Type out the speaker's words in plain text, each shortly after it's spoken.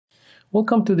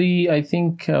Welcome to the, I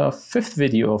think, fifth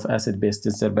video of acid-base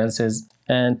disturbances.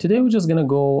 And today we're just going to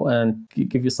go and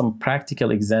give you some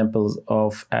practical examples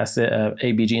of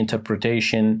ABG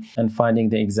interpretation and finding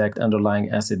the exact underlying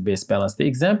acid-base balance. The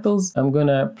examples I'm going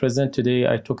to present today,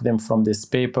 I took them from this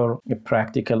paper, A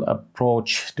Practical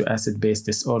Approach to Acid-Base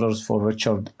Disorders for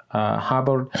Richard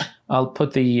Hubbard. I'll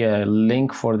put the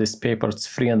link for this paper. It's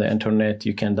free on the internet.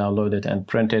 You can download it and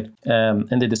print it.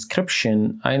 In the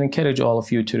description, I encourage all of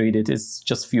you to read it. It's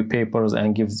just a few papers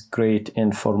and gives great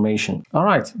information. All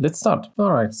right, let's start.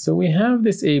 All right, so we have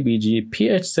this ABG,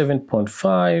 pH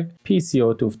 7.5,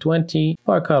 PCO2 of 20,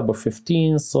 bicarb of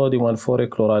 15, sodium 140,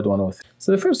 chloride 103.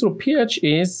 So the first rule, pH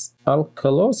is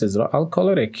alkalosis, or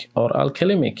alkaloric, or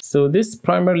alkalemic. So this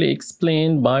primarily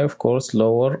explained by, of course,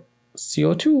 lower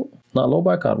CO2, not low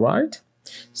bicarb, right?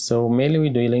 So mainly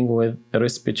we're dealing with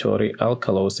respiratory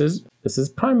alkalosis. This is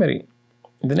primary.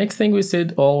 The next thing we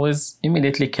said, always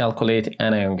immediately calculate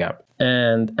anion gap.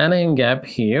 And anion gap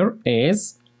here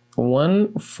is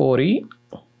 140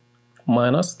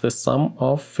 minus the sum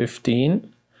of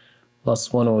 15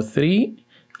 plus 103.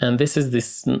 And this is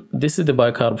the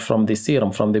bicarb from the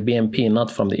serum, from the BMP, not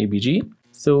from the ABG.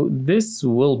 So this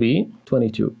will be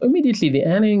 22. Immediately the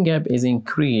anion gap is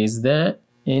increased. That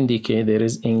indicate there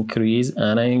is increased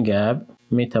anion gap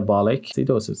metabolic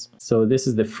acidosis. So this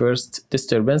is the first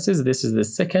disturbances. This is the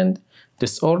second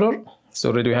disorder. So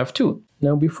already we have two.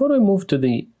 Now before I move to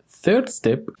the third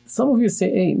step, some of you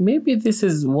say, hey, maybe this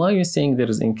is why you're saying there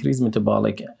is increased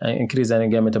anion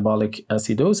gap metabolic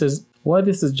acidosis. Why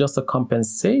this is just a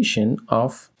compensation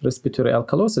of respiratory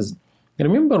alkalosis.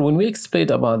 Remember when we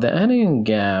explained about the anion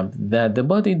gap that the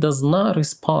body does not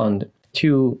respond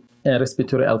to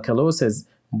respiratory alkalosis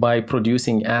by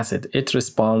producing acid. It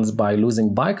responds by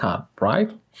losing bicarb,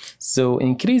 right? So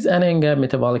increased anion gap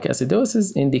metabolic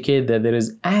acidosis indicate that there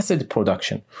is acid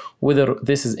production, whether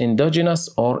this is endogenous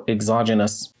or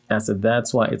exogenous acid.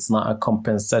 That's why it's not a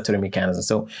compensatory mechanism.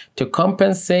 So to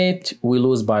compensate, we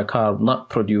lose bicarb, not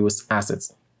produce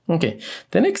acids. Okay,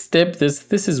 the next step,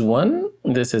 this is 1,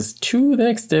 this is 2. The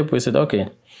next step, we said, okay,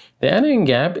 the anion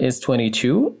gap is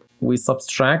 22. We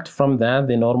subtract from that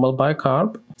the normal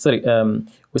bicarb.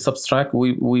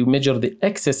 We measure the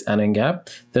excess anion gap.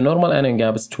 The normal anion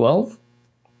gap is 12.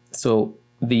 So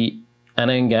the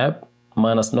anion gap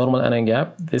minus normal anion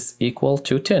gap, this equal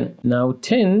to 10. Now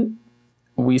 10,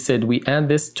 we said we add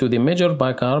this to the measured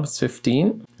bicarb,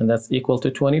 15, and that's equal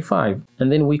to 25.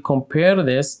 And then we compare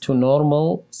this to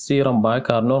normal serum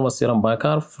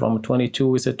bicarb from 22,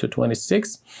 we said, to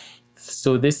 26.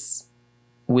 So this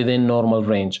within normal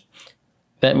range.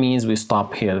 That means we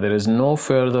stop here. There is no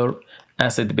further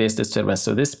acid-base disturbance.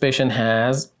 So this patient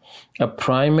has a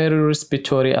primary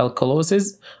respiratory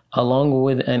alkalosis along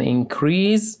with an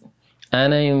increased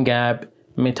anion gap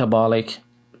metabolic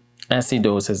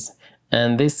acidosis.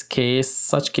 And this case,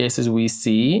 such cases we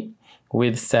see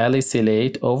with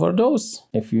salicylate overdose.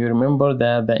 If you remember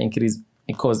that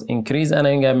it causes increased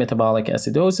anion gap metabolic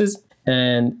acidosis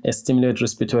and stimulate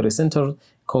respiratory center,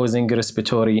 causing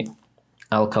respiratory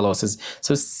alkalosis.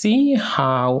 So see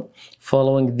how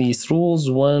following these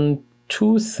rules 1,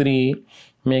 2, 3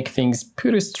 make things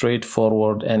pretty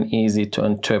straightforward and easy to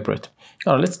interpret.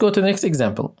 All right, let's go to the next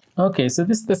example. Okay, so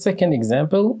this is the second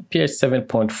example, pH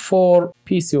 7.4,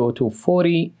 PCO2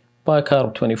 40,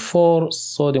 bicarb 24,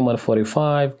 sodium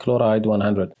 145, chloride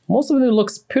 100. Most of them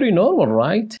looks pretty normal,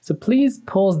 right? So please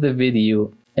pause the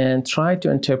video and try to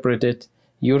interpret it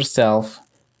yourself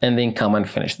and then come and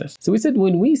finish this. So we said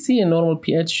when we see a normal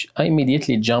pH, I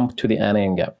immediately jump to the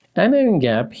anion gap. Anion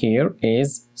gap here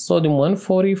is sodium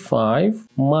 145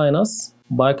 minus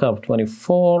bicarb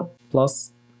 24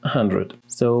 plus 100.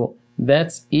 So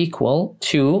that's equal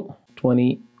to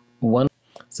 21.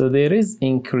 So there is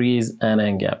increased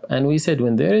anion gap. And we said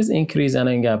when there is increased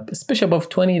anion gap, especially above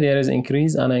 20, there is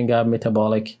increased anion gap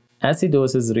metabolic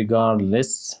acidosis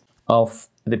regardless of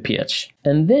the pH.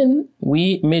 And then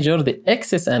we measure the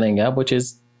excess anion gap, which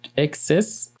is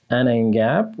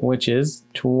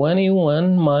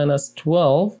 21 minus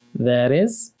 12, that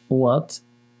is what?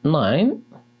 9.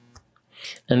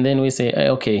 And then we say,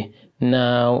 okay,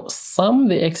 now sum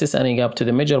the excess anion gap to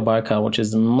the measured bicarb, which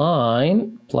is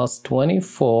 9 plus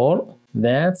 24,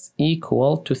 that's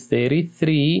equal to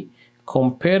 33.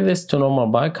 Compare this to normal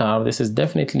bicarb. This is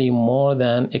definitely more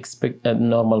than expected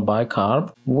normal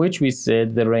bicarb, which we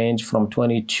said the range from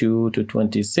 22 to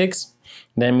 26.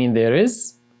 That means there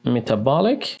is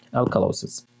metabolic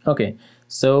alkalosis. Okay,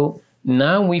 so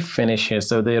now we finish here.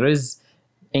 So there is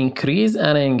increased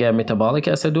anion gap metabolic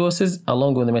acidosis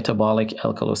along with the metabolic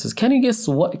alkalosis. Can you guess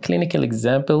what clinical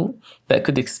example that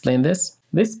could explain this?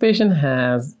 This patient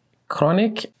has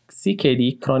chronic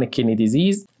CKD, chronic kidney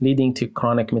disease, leading to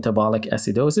chronic metabolic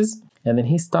acidosis. And then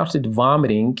he started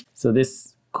vomiting. So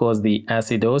this caused the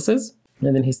acidosis.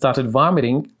 And then he started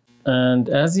vomiting. And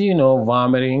as you know,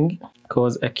 vomiting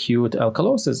causes acute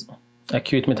alkalosis,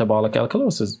 acute metabolic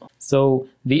alkalosis. So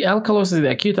the alkalosis, the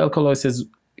acute alkalosis,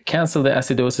 cancel the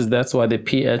acidosis. That's why the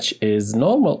pH is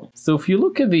normal. So if you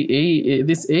look at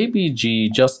this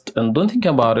ABG just and don't think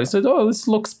about it, say, oh, this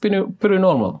looks pretty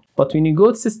normal. But when you go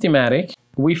to systematic,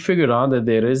 we figured out that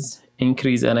there is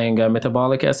increased anion gap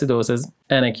metabolic acidosis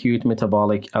and acute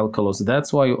metabolic alkalosis.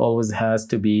 That's why it always has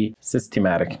to be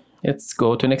systematic. Let's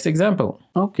go to next example.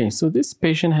 Okay, so this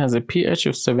patient has a pH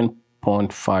of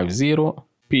 7.50,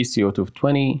 PCO2 of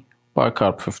 20,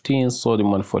 bicarb 15, sodium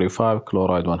 145,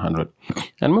 chloride 100.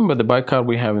 And remember, the bicarb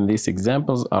we have in these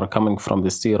examples are coming from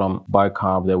the serum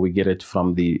bicarb that we get it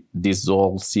from the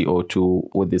dissolved CO2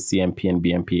 with the CMP and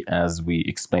BMP as we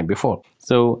explained before.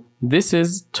 So this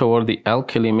is toward the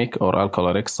alkalemic or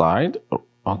alkaloric side.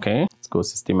 Okay, let's go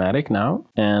systematic now.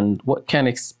 And what can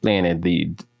explain it?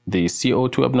 The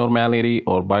CO2 abnormality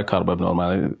or bicarb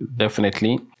abnormality,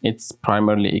 definitely it's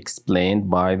primarily explained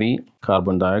by the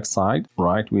carbon dioxide,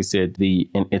 right? We said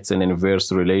it's an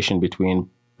inverse relation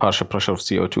between partial pressure of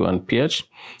CO2 and pH.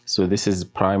 So this is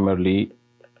primarily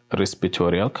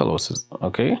respiratory alkalosis.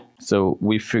 Okay, so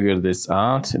we figured this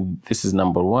out. This is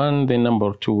number one. Then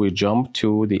number two, we jump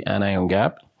to the anion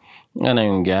gap.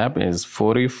 Anion gap is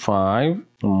 45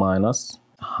 minus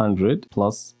 100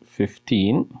 plus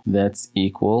 15, that's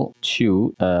equal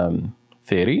to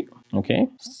 30. Okay,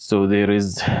 so there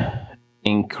is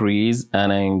increased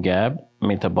anion gap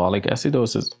metabolic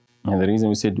acidosis. And the reason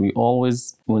we said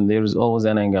when there is always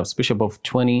anion gap, especially above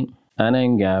 20,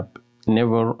 anion gap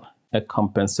never a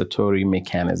compensatory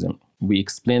mechanism. We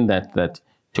explained that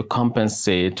to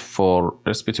compensate for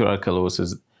respiratory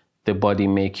alkalosis, the body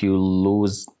make you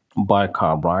lose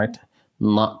bicarb, right?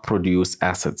 Not produce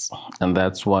acids. And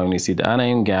that's why when you see the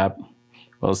anion gap,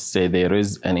 we'll say there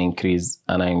is an increased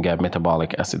anion gap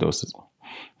metabolic acidosis.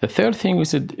 The third thing we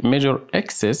said, measure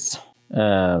excess,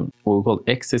 what we call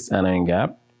excess anion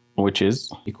gap, which is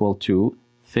equal to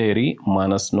 30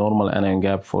 minus normal anion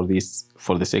gap for the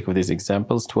sake of these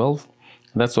examples, 12.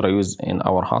 That's what I use in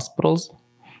our hospitals.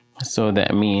 So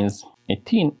that means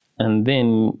 18. And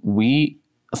then we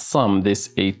sum this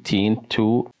 18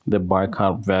 to the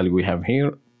bicarb value we have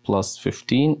here plus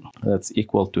 15, that's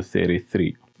equal to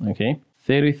 33. Okay,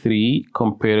 33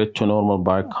 compared to normal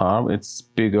bicarb, it's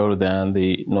bigger than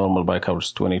the normal bicarb,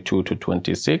 is 22 to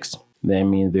 26. That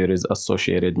means there is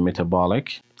associated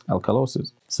metabolic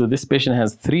alkalosis. So this patient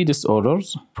has three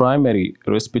disorders: primary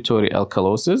respiratory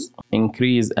alkalosis,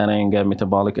 increased anion gap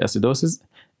metabolic acidosis,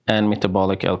 and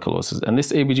metabolic alkalosis. And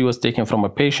this ABG was taken from a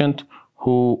patient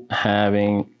who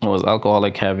was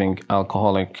alcoholic, having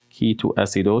alcoholic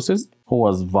ketoacidosis, who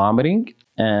was vomiting,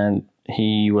 and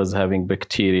he was having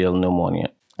bacterial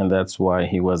pneumonia. And that's why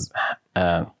he was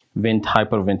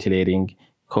hyperventilating,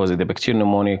 causing the bacterial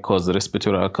pneumonia, caused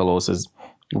respiratory alkalosis,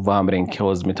 vomiting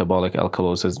caused metabolic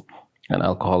alkalosis, and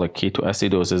alcoholic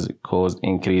ketoacidosis caused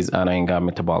increased anion gap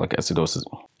metabolic acidosis.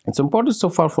 It's important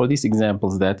so far for these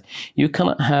examples that you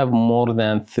cannot have more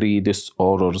than 3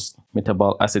 disorders,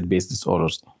 metabolic acid-based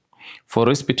disorders. For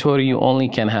respiratory, you only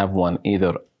can have one,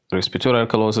 either respiratory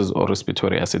alkalosis or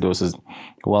respiratory acidosis.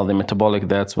 While the metabolic,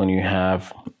 that's when you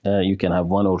can have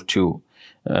 1 or 2.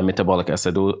 Metabolic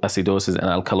acidosis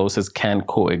and alkalosis can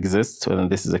coexist. So then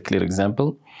this is a clear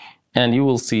example. And you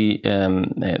will see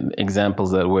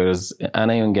examples that whereas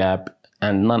anion gap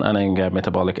and non-anion gap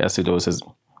metabolic acidosis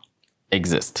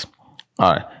exist.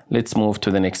 All right, let's move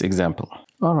to the next example.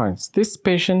 All right, so this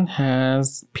patient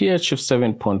has pH of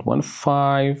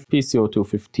 7.15, PCO2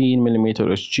 15 millimeter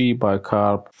Hg,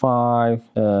 bicarb 5,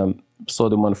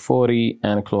 sodium 140,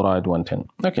 and chloride 110.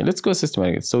 Okay, let's go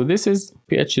systematic. So this is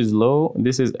pH is low.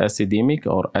 This is acidemic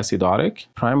or acidotic.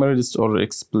 Primary disorder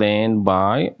explained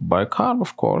by bicarb,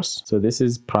 of course. So this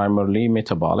is primarily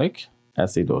metabolic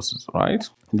acidosis, right?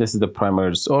 This is the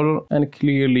primary disorder, and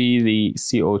clearly the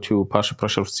CO2, partial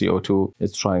pressure of CO2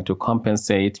 is trying to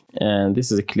compensate, and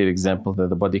this is a clear example that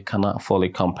the body cannot fully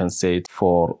compensate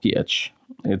for pH.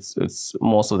 It's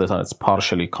most of the time it's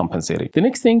partially compensating. The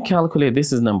next thing, calculate,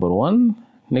 this is number 1.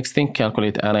 Next thing,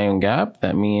 calculate anion gap.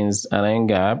 That means anion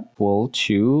gap equal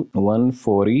to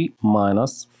 140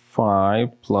 minus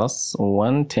 5 plus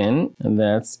 110, and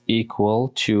that's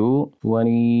equal to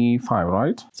 25,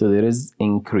 right? So there is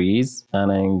increased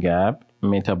anion gap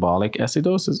metabolic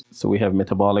acidosis. So we have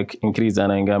increased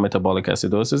anion gap metabolic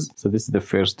acidosis. So this is the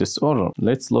first disorder.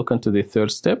 Let's look into the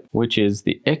third step, which is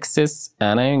the excess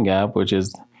anion gap, which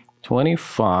is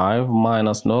 25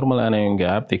 minus normal anion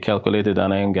gap, the calculated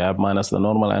anion gap minus the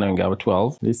normal anion gap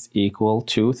 12, this equal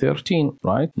to 13,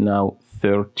 right? Now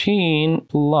 13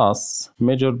 plus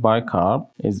measured bicarb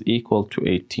is equal to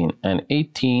 18, and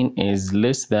 18 is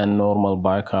less than normal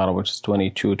bicarb, which is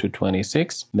 22 to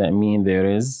 26. That means there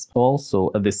is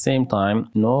also at the same time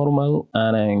normal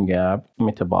anion gap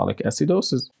metabolic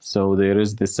acidosis. So there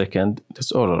is the second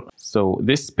disorder. So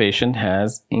this patient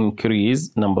has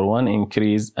increased, number one,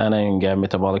 increased anion gap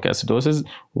metabolic acidosis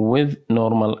with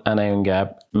normal anion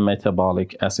gap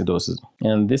metabolic acidosis.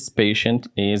 And this patient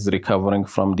is recovering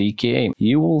from DKA.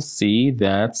 You will see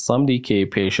that some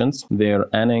DKA patients,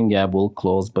 their anion gap will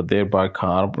close, but their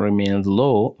bicarb remains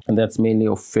low. And that's mainly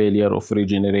of failure of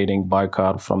regenerating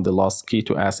bicarb from the lost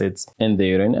keto acids in the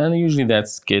urine. And usually that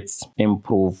gets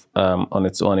improved on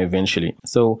its own eventually.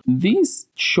 So this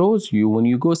shows you when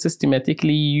you go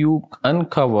systematically, you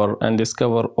uncover and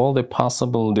discover all the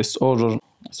possible disorders.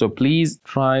 So please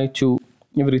try to,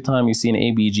 every time you see an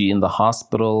ABG in the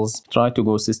hospitals, try to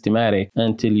go systematic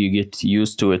until you get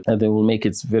used to it, and they will make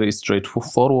it very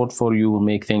straightforward for you, will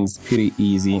make things pretty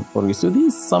easy for you. So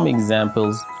these are some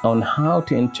examples on how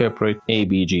to interpret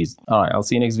ABGs. All right, I'll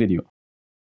see you next video.